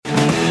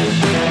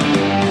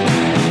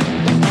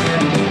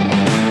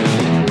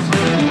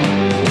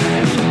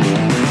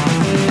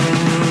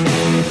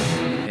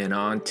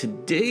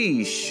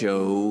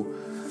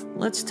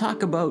let's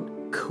talk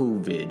about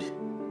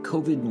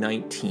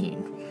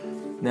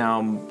COVID-19.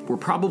 Now, we're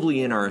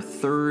probably in our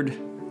third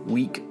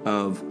week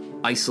of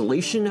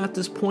isolation at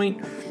this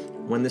point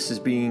when this is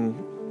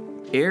being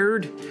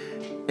aired,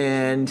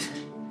 and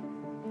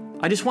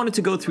I just wanted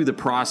to go through the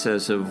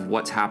process of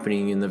what's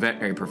happening in the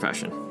veterinary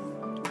profession.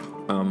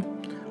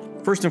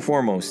 First and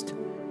foremost,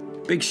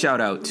 big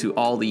shout out to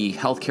all the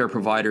healthcare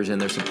providers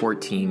and their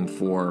support team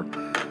for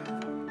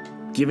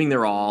giving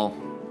their all,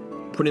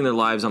 putting their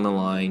lives on the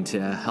line to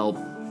help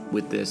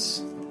with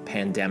this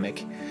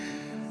pandemic.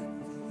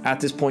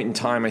 At this point in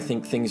time, I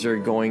think things are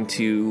going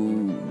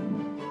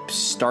to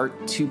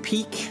start to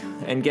peak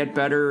and get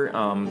better.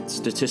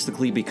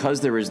 Statistically, because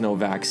there is no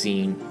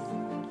vaccine,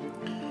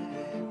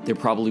 there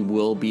probably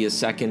will be a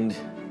second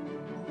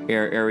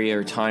area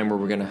or time where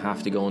we're going to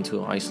have to go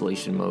into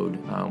isolation mode.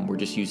 We're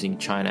just using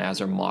China as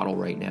our model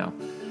right now.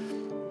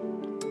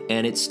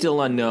 And it's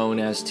still unknown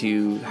as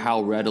to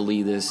how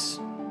readily this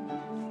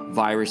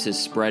virus is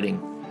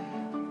spreading.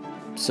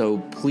 So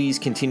please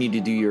continue to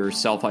do your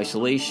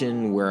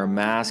self-isolation, wear a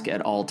mask at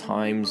all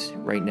times.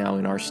 Right now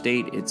in our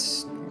state,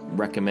 it's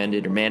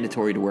recommended or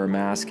mandatory to wear a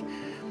mask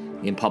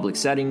in public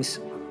settings.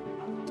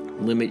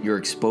 Limit your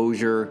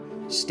exposure,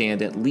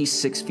 stand at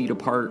least 6 feet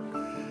apart.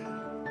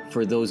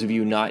 For those of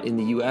you not in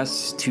the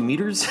US, 2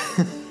 meters.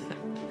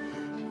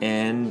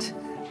 And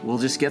we'll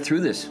just get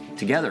through this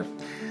together.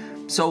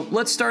 So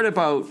let's start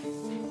about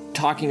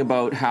talking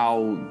about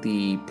how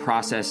the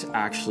process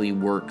actually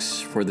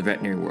works for the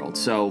veterinary world.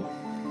 So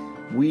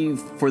we've,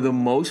 for the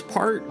most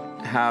part,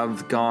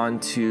 have gone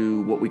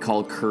to what we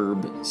call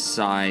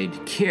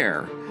curbside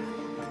care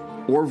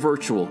or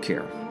virtual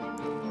care.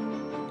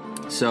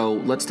 So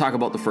let's talk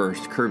about the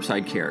first,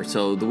 curbside care.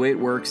 So the way it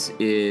works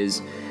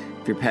is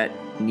if your pet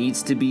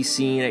needs to be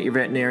seen at your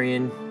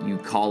veterinarian, you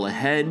call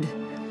ahead.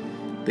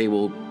 They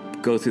will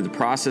go through the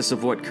process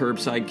of what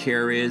curbside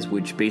care is,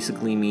 which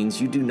basically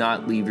means you do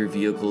not leave your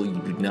vehicle, you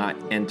do not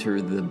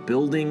enter the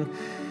building.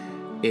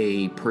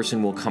 A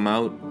person will come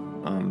out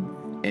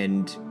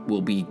and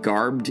will be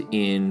garbed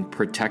in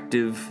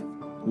protective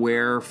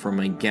wear, from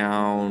a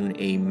gown,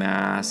 a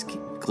mask,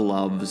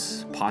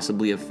 gloves,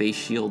 possibly a face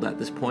shield at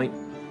this point.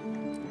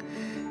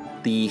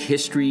 The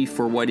history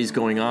for what is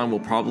going on will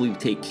probably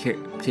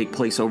take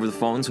place over the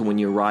phone. So when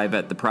you arrive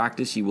at the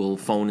practice, you will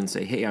phone and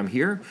say, "Hey, I'm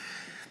here."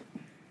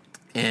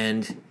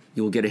 And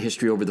you will get a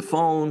history over the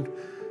phone.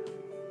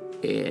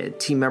 A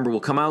team member will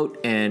come out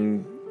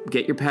and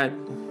get your pet,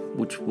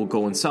 which will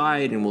go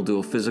inside and we'll do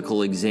a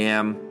physical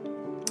exam.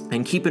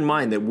 And keep in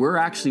mind that we're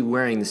actually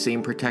wearing the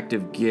same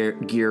protective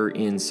gear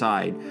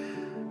inside.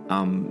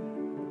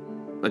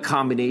 A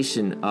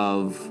combination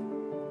of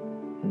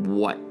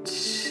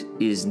what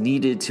is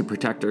needed to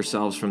protect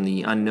ourselves from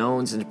the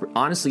unknowns and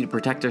honestly to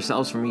protect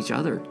ourselves from each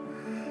other.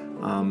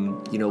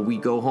 We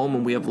go home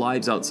and we have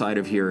lives outside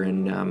of here,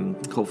 and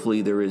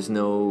hopefully there is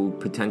no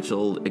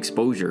potential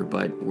exposure,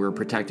 but we're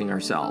protecting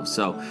ourselves.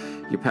 So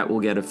your pet will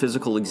get a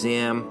physical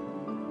exam,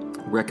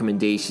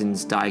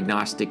 recommendations,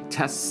 diagnostic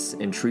tests,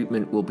 and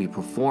treatment will be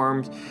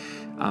performed.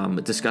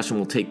 A discussion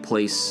will take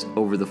place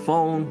over the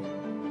phone,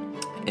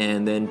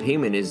 and then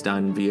payment is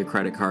done via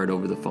credit card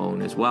over the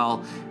phone as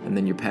well, and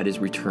then your pet is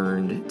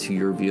returned to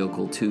your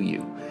vehicle to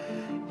you.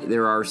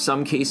 There are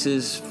some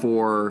cases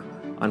for,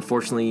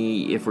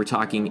 unfortunately, if we're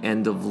talking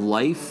end of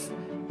life,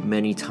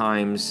 many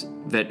times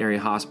veterinary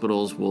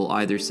hospitals will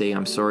either say,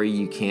 "I'm sorry,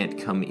 you can't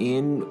come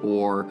in,"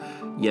 or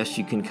 "Yes,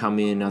 you can come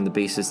in," on the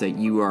basis that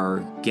you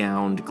are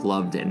gowned,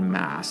 gloved, and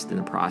masked in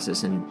the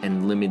process,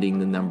 and limiting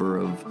the number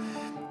of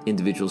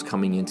individuals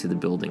coming into the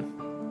building.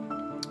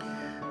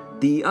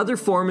 The other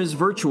form is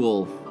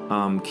virtual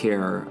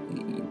care.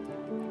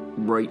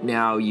 Right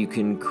now, you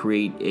can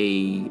create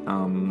a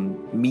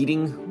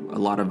meeting. A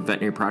lot of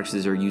veterinary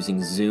practices are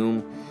using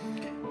Zoom.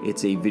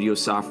 It's a video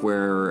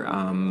software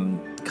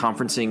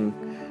conferencing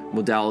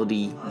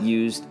modality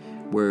used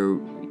where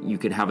you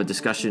could have a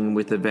discussion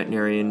with a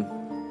veterinarian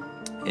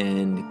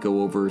and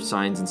go over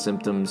signs and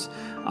symptoms.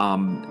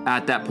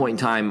 At that point in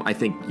time, I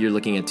think you're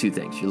looking at two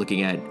things. You're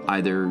looking at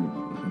either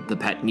the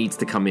pet needs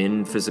to come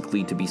in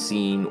physically to be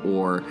seen,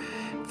 or,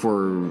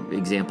 for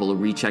example, a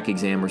recheck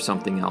exam or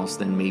something else,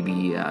 then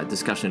maybe a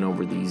discussion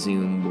over the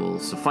Zoom will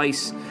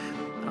suffice.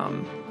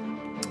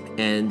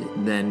 And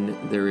then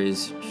there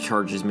is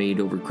charges made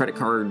over credit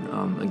card,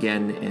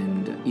 again,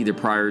 and either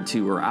prior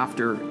to or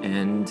after,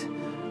 and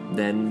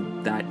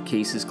then that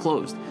case is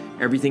closed.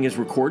 Everything is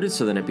recorded,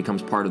 so then it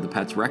becomes part of the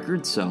pet's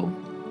record, so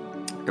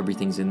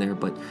everything's in there.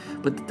 But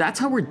that's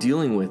how we're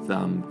dealing with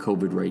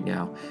COVID right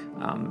now.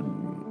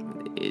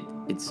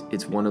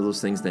 It's one of those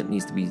things that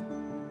needs to be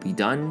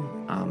done,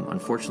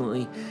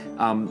 unfortunately.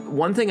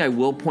 One thing I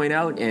will point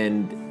out,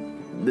 and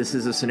this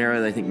is a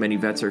scenario that I think many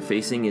vets are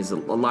facing, is a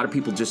lot of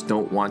people just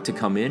don't want to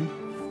come in.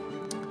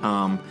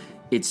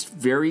 It's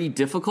very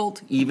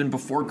difficult, even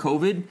before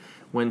COVID,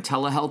 when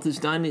telehealth is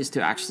done, is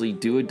to actually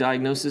do a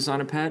diagnosis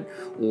on a pet,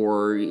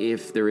 or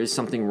if there is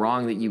something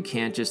wrong that you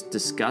can't just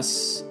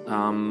discuss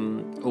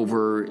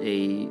over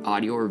a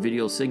audio or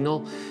video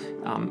signal,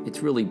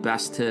 it's really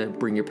best to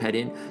bring your pet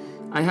in.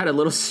 I had a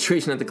little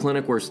situation at the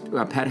clinic where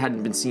a pet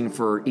hadn't been seen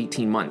for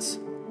 18 months.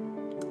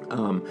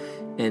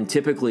 And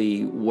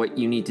typically what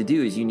you need to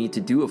do is you need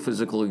to do a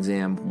physical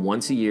exam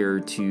once a year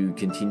to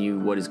continue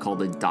what is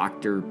called a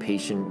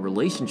doctor-patient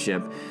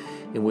relationship,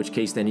 in which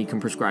case then you can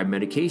prescribe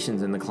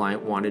medications, and the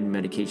client wanted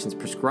medications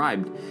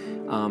prescribed.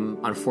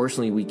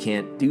 Unfortunately, we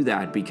can't do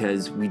that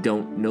because we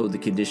don't know the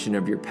condition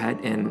of your pet,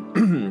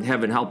 and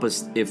heaven help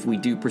us if we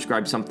do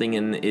prescribe something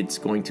and it's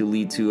going to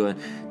lead to a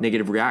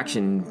negative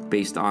reaction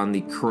based on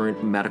the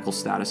current medical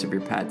status of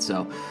your pet.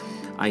 So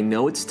I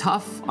know it's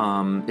tough,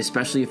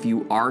 especially if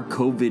you are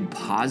COVID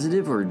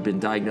positive or been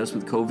diagnosed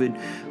with COVID.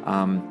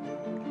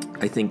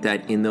 I think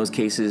that in those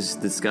cases,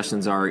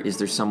 discussions are, is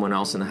there someone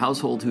else in the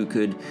household who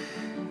could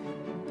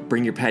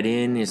bring your pet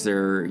in? Is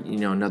there,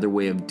 another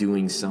way of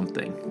doing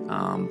something?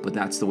 But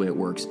that's the way it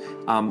works.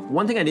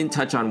 One thing I didn't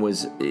touch on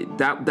was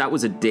that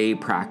was a day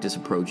practice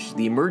approach.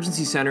 The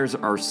emergency centers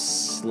are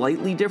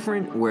slightly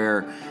different,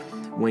 where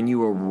when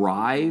you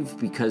arrive,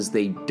 because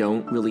they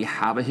don't really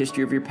have a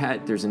history of your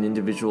pet, there's an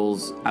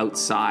individual's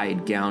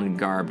outside gowned and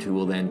garbed who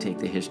will then take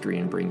the history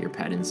and bring your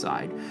pet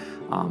inside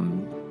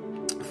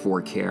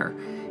for care.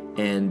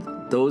 And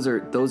those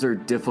are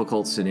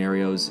difficult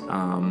scenarios,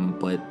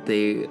 but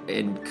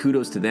and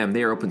kudos to them,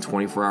 they are open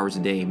 24 hours a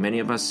day. Many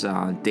of us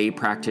day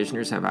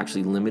practitioners have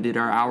actually limited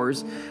our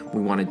hours.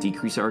 We want to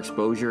decrease our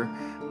exposure,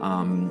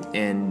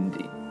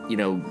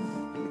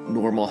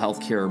 normal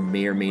healthcare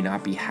may or may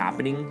not be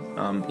happening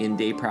in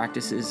day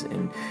practices,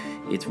 and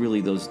it's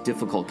really those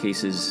difficult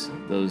cases,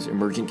 those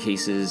emergent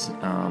cases,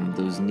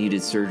 those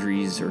needed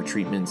surgeries or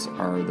treatments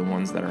are the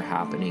ones that are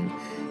happening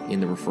in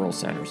the referral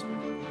centers.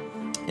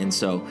 And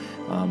so,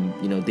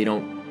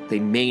 they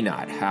may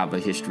not have a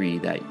history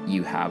that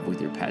you have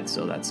with your pet,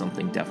 so that's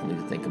something definitely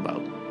to think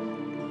about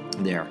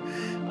there.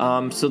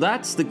 So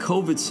that's the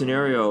COVID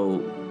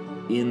scenario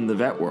in the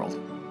vet world,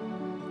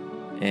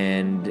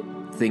 and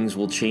things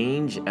will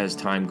change as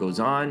time goes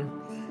on,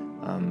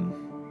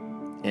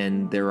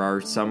 and there are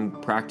some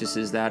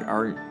practices that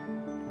aren't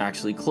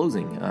actually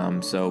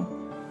closing. So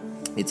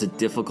it's a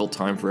difficult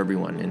time for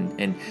everyone.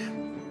 And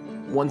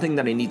one thing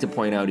that I need to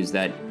point out is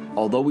that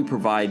although we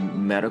provide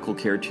medical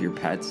care to your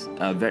pets,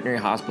 a veterinary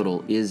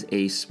hospital is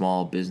a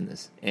small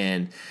business,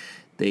 and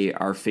they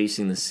are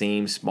facing the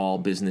same small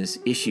business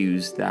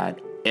issues that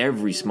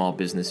every small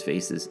business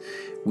faces.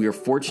 We are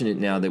fortunate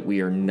now that we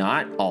are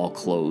not all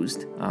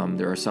closed.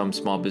 There are some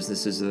small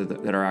businesses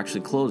that are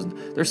actually closed.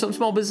 There are some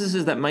small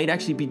businesses that might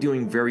actually be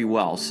doing very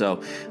well.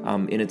 So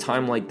in a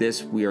time like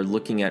this, we are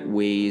looking at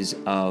ways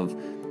of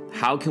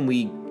how can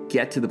we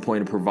get to the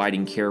point of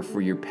providing care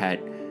for your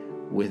pet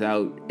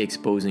without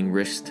exposing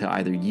risks to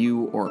either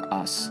you or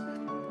us.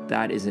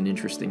 That is an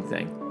interesting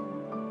thing.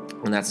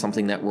 And that's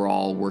something that we're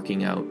all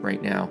working out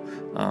right now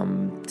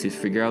to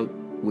figure out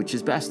which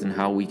is best and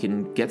how we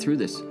can get through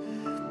this.